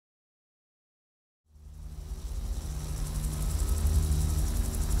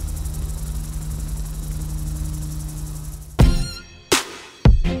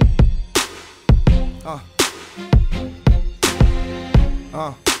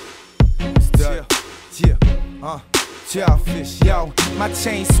Fish, yo. My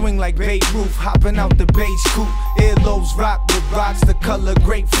chain swing like Babe Ruth, hopping out the beige coupe. Earlobes rock with rocks the color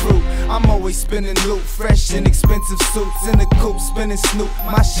grapefruit. I'm always spinning loot, fresh and expensive suits. In the coupe, spinning Snoop.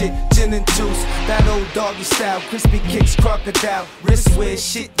 My shit, gin and juice. That old doggy style, crispy kicks, crocodile. Wrist wear,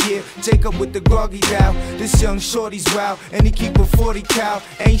 shit, yeah. Jacob with the groggy dial. This young shorty's wild, and he keep a 40 cal.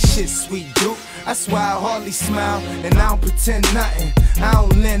 Ain't shit sweet, dude. That's why I hardly smile, and I don't pretend nothing. I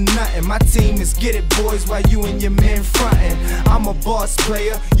don't lend nothing. My team is get it, boys, while you and your men frontin'. I'm a boss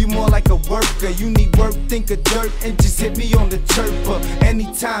player, you more like a worker. You need work, think of dirt, and just hit me on the chirper.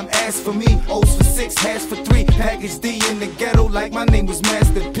 Anytime, ask for me. O's for 6, has for 3. Package D in the ghetto like my name was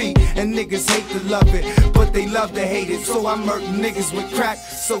Master P. And niggas hate to love it, but they love to hate it. So I murder niggas with crack,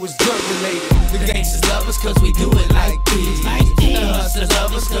 so it's drug related. The gangsters love us cause we do it like this. The hustlers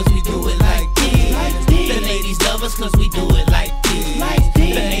love us cause we do it like this. The ladies love us cause we do it like this.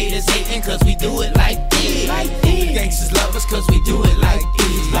 The haters hating cause we do it like this. The gangsters love us cause we do it like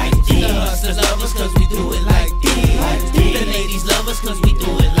this. The hustlers love us cause we do it like this. The ladies love us cause we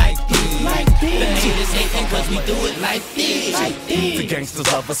do it like this. The haters hating cause we do it like this. The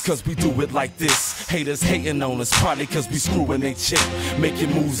gangsters love us cause we do it like this. Haters hating on us probably cause we screwing they chick.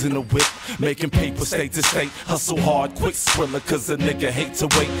 Making moves in the whip, making paper state to state. Hustle hard, quick thriller cause a nigga hate to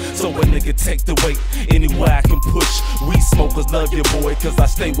wait. So a nigga take the weight anywhere I can push. Weed smokers love your boy cause I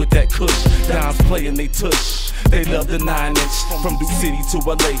stay with that kush. Dimes playing they tush. They love the 9-inch from New City to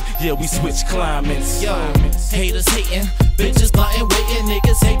LA. Yeah, we switch climates. Yo, haters hating, bitches plotting, waiting.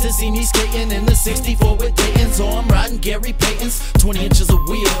 Niggas hate to see me skating in the 64 with Dayton. So I'm riding Gary Payton's 20 inches of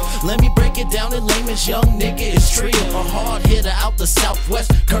wheel. Let me break it down in layman's, young nigga is trio. A hard hitter out the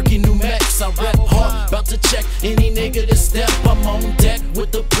Southwest, Kirky, New Mex. I rap hard, about to check any nigga that step. I'm on deck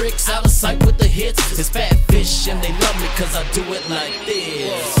with the bricks, out of sight with the hits. It's fat fish and they love me cause I do it like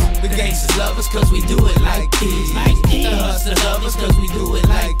this. The gangsters love us cause we do it like this. The hustlers love us cause we do it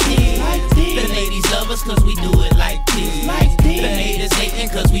like this. The ladies love us cause we do it like this. The haters hating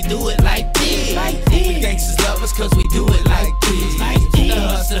cause we do it like this. The gangsters love us cause we do it like this. The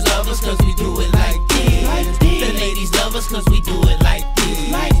hustlers love us cause we do it like this. The ladies love us cause we do it